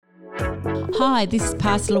Hi, this is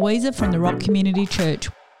Pastor Louisa from the Rock Community Church.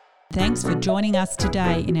 Thanks for joining us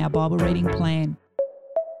today in our Bible reading plan.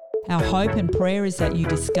 Our hope and prayer is that you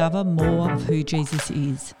discover more of who Jesus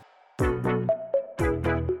is.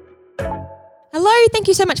 Hello, thank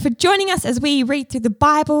you so much for joining us as we read through the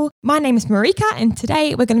Bible. My name is Marika, and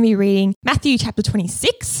today we're going to be reading Matthew chapter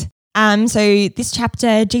 26. So this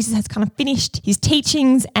chapter, Jesus has kind of finished his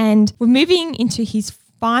teachings and we're moving into his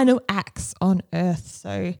final acts on earth.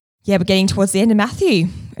 So yeah, we're getting towards the end of Matthew.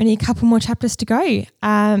 Only a couple more chapters to go.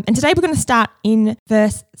 And today we're going to start in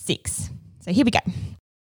verse 6. So here we go.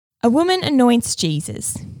 A woman anoints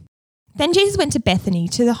Jesus. Then Jesus went to Bethany,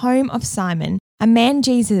 to the home of Simon, a man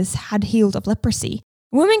Jesus had healed of leprosy.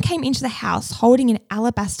 A woman came into the house holding an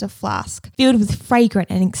alabaster flask filled with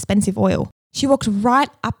fragrant and expensive oil. She walked right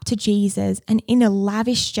up to Jesus and in a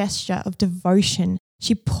lavish gesture of devotion,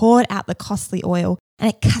 she poured out the costly oil and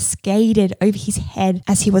it cascaded over his head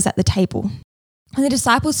as he was at the table. When the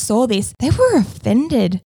disciples saw this, they were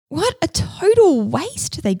offended. What a total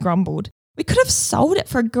waste, they grumbled. We could have sold it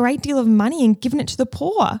for a great deal of money and given it to the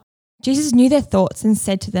poor. Jesus knew their thoughts and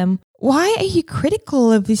said to them, "Why are you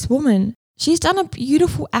critical of this woman? She's done a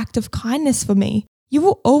beautiful act of kindness for me. You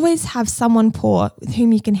will always have someone poor with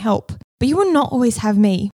whom you can help, but you will not always have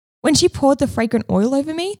me. When she poured the fragrant oil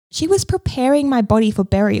over me, she was preparing my body for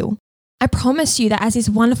burial. I promise you that as this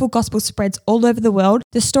wonderful gospel spreads all over the world,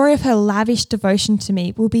 the story of her lavish devotion to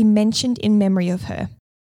me will be mentioned in memory of her."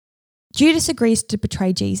 Judas agrees to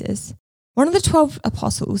betray Jesus. One of the 12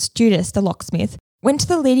 apostles, Judas the locksmith, went to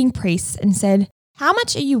the leading priests and said, "How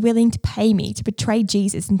much are you willing to pay me to betray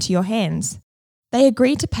Jesus into your hands?" They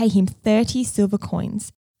agreed to pay him 30 silver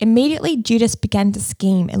coins. Immediately, Judas began to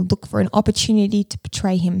scheme and look for an opportunity to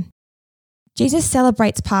betray him. Jesus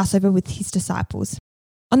celebrates Passover with his disciples.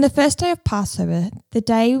 On the first day of Passover, the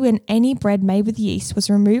day when any bread made with yeast was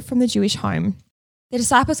removed from the Jewish home, the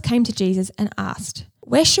disciples came to Jesus and asked,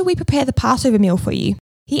 "Where shall we prepare the Passover meal for you?"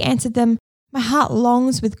 He answered them, "My heart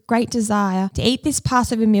longs with great desire to eat this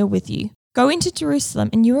Passover meal with you. Go into Jerusalem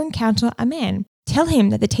and you will encounter a man. Tell him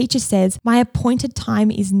that the teacher says, 'My appointed time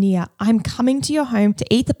is near. I am coming to your home to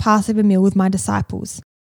eat the Passover meal with my disciples.'"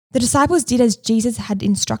 The disciples did as Jesus had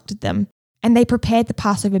instructed them, and they prepared the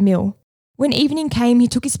Passover meal. When evening came, he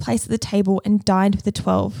took his place at the table and dined with the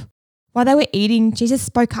 12. While they were eating, Jesus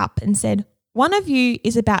spoke up and said, "One of you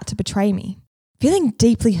is about to betray me." Feeling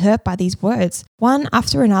deeply hurt by these words, one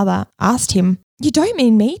after another asked him, "You don't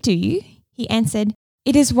mean me, do you?" He answered,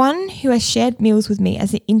 "It is one who has shared meals with me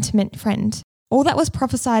as an intimate friend. All that was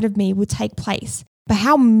prophesied of me will take place, but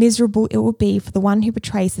how miserable it will be for the one who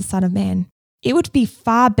betrays the Son of Man. It would be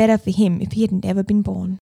far better for him if he had never been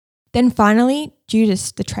born." Then finally,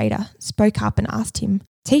 Judas, the traitor, spoke up and asked him,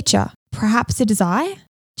 "Teacher, perhaps it is I?"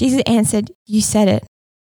 Jesus answered, "You said it."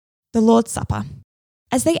 The Lord's Supper.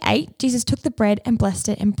 As they ate, Jesus took the bread and blessed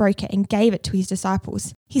it and broke it and gave it to his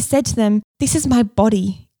disciples. He said to them, "This is my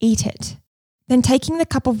body, eat it." Then taking the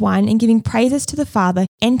cup of wine and giving praises to the Father,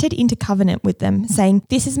 entered into covenant with them, saying,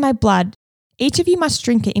 "This is my blood. Each of you must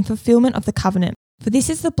drink it in fulfillment of the covenant. For this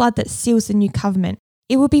is the blood that seals the new covenant.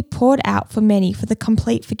 It will be poured out for many for the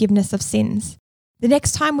complete forgiveness of sins. The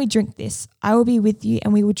next time we drink this, I will be with you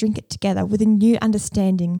and we will drink it together with a new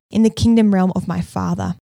understanding in the kingdom realm of my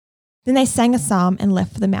Father." Then they sang a psalm and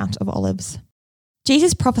left for the Mount of Olives.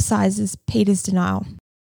 Jesus prophesies Peter's denial.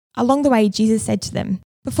 Along the way, Jesus said to them,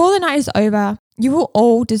 "Before the night is over, you will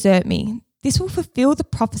all desert me. This will fulfill the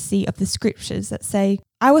prophecy of the scriptures that say,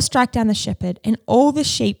 'I will strike down the shepherd and all the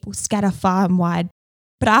sheep will scatter far and wide.'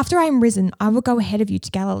 But after I am risen, I will go ahead of you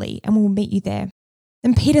to Galilee and will meet you there."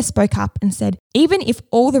 Then Peter spoke up and said, "Even if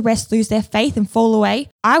all the rest lose their faith and fall away,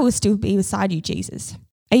 I will still be beside you, Jesus."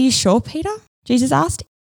 "Are you sure, Peter?" Jesus asked.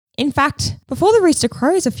 "In fact, before the rooster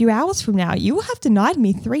crows a few hours from now, you will have denied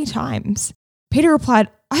me 3 times. Peter replied,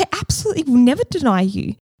 "I absolutely will never deny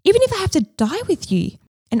you, even if I have to die with you."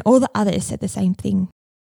 And all the others said the same thing.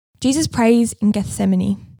 Jesus prays in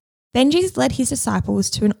Gethsemane. Then Jesus led his disciples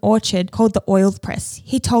to an orchard called the Oil Press.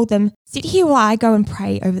 He told them, "Sit here while I go and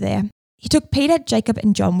pray over there." He took Peter, Jacob,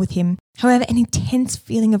 and John with him. However, an intense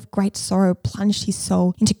feeling of great sorrow plunged his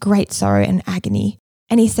soul into great sorrow and agony.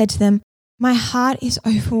 And he said to them, "My heart is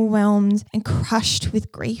overwhelmed and crushed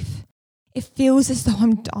with grief. It feels as though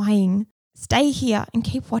I'm dying. Stay here and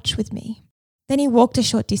keep watch with me." Then he walked a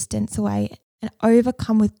short distance away and,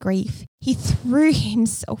 overcome with grief, he threw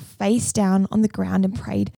himself face down on the ground and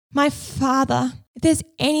prayed, "My Father, if there's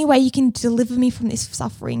any way you can deliver me from this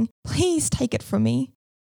suffering, please take it from me.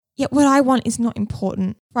 Yet what I want is not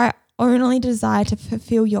important, for I only desire to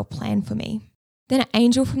fulfill your plan for me." Then an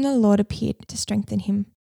angel from the Lord appeared to strengthen him.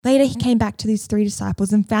 Later, he came back to these 3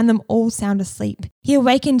 disciples and found them all sound asleep. He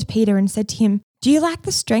awakened Peter and said to him, "Do you lack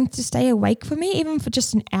the strength to stay awake for me, even for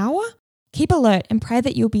just an hour? Keep alert and pray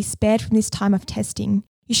that you'll be spared from this time of testing.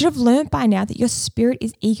 You should have learned by now that your spirit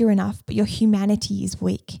is eager enough, but your humanity is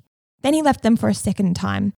weak." Then he left them for a second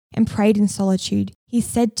time and prayed in solitude. He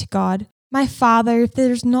said to God, "My Father, if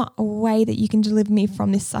there is not a way that you can deliver me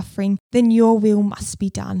from this suffering, then your will must be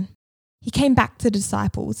done." He came back to the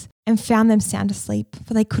disciples and found them sound asleep,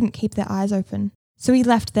 for they couldn't keep their eyes open. So he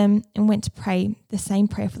left them and went to pray the same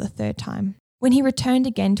prayer for the 3rd time. When he returned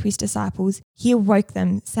again to his disciples, he awoke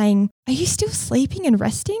them, saying, "Are you still sleeping and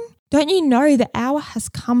resting? Don't you know the hour has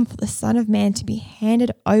come for the Son of Man to be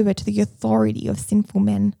handed over to the authority of sinful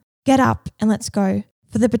men? Get up and let's go,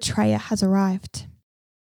 for the betrayer has arrived."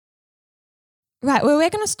 Right, well, we're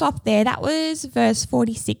going to stop there. That was verse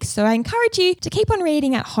 46. So I encourage you to keep on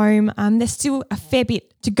reading at home. There's still a fair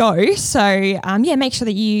bit to go. So make sure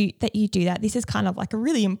that you do that. This is kind of like a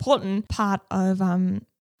really important part of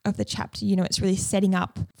the chapter. You know, it's really setting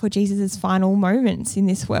up for Jesus' final moments in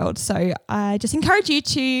this world. So I just encourage you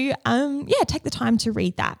to take the time to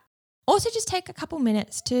read that. Also, just take a couple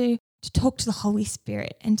minutes to talk to the Holy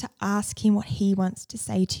Spirit and to ask him what he wants to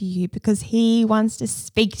say to you, because he wants to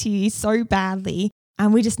speak to you so badly,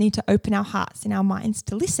 and we just need to open our hearts and our minds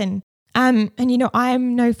to listen. I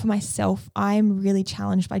know for myself, I'm really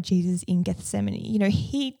challenged by Jesus in Gethsemane. You know,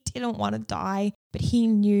 he didn't want to die, but he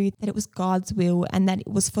knew that it was God's will and that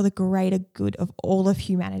it was for the greater good of all of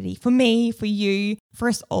humanity, for me, for you, for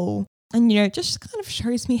us all. And, it just kind of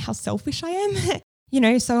shows me how selfish I am.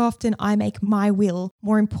 So often I make my will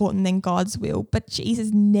more important than God's will, but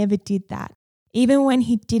Jesus never did that. Even when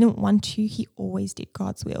he didn't want to, he always did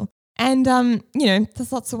God's will. And,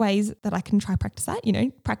 there's lots of ways that I can try practice that,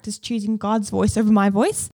 practice choosing God's voice over my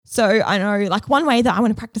voice. So I know one way that I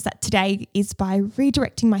want to practice that today is by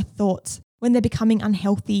redirecting my thoughts when they're becoming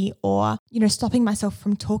unhealthy, or, stopping myself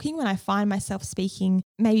from talking when I find myself speaking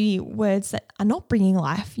maybe words that are not bringing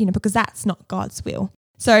life, because that's not God's will.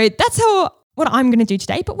 So that's what I'm going to do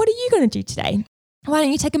today. But what are you going to do today? Why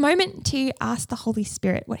don't you take a moment to ask the Holy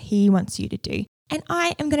Spirit what he wants you to do? And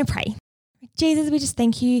I am going to pray. Jesus, we just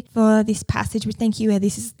thank you for this passage. We thank you where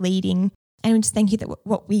this is leading. And we just thank you that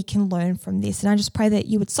what we can learn from this. And I just pray that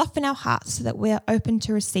you would soften our hearts so that we're open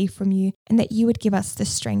to receive from you, and that you would give us the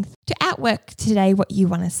strength to outwork today what you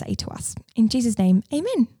want to say to us. In Jesus' name,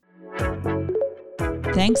 amen.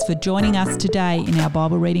 Thanks for joining us today in our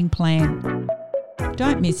Bible reading plan.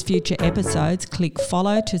 Don't miss future episodes. Click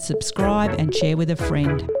follow to subscribe and share with a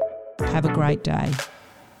friend. Have a great day.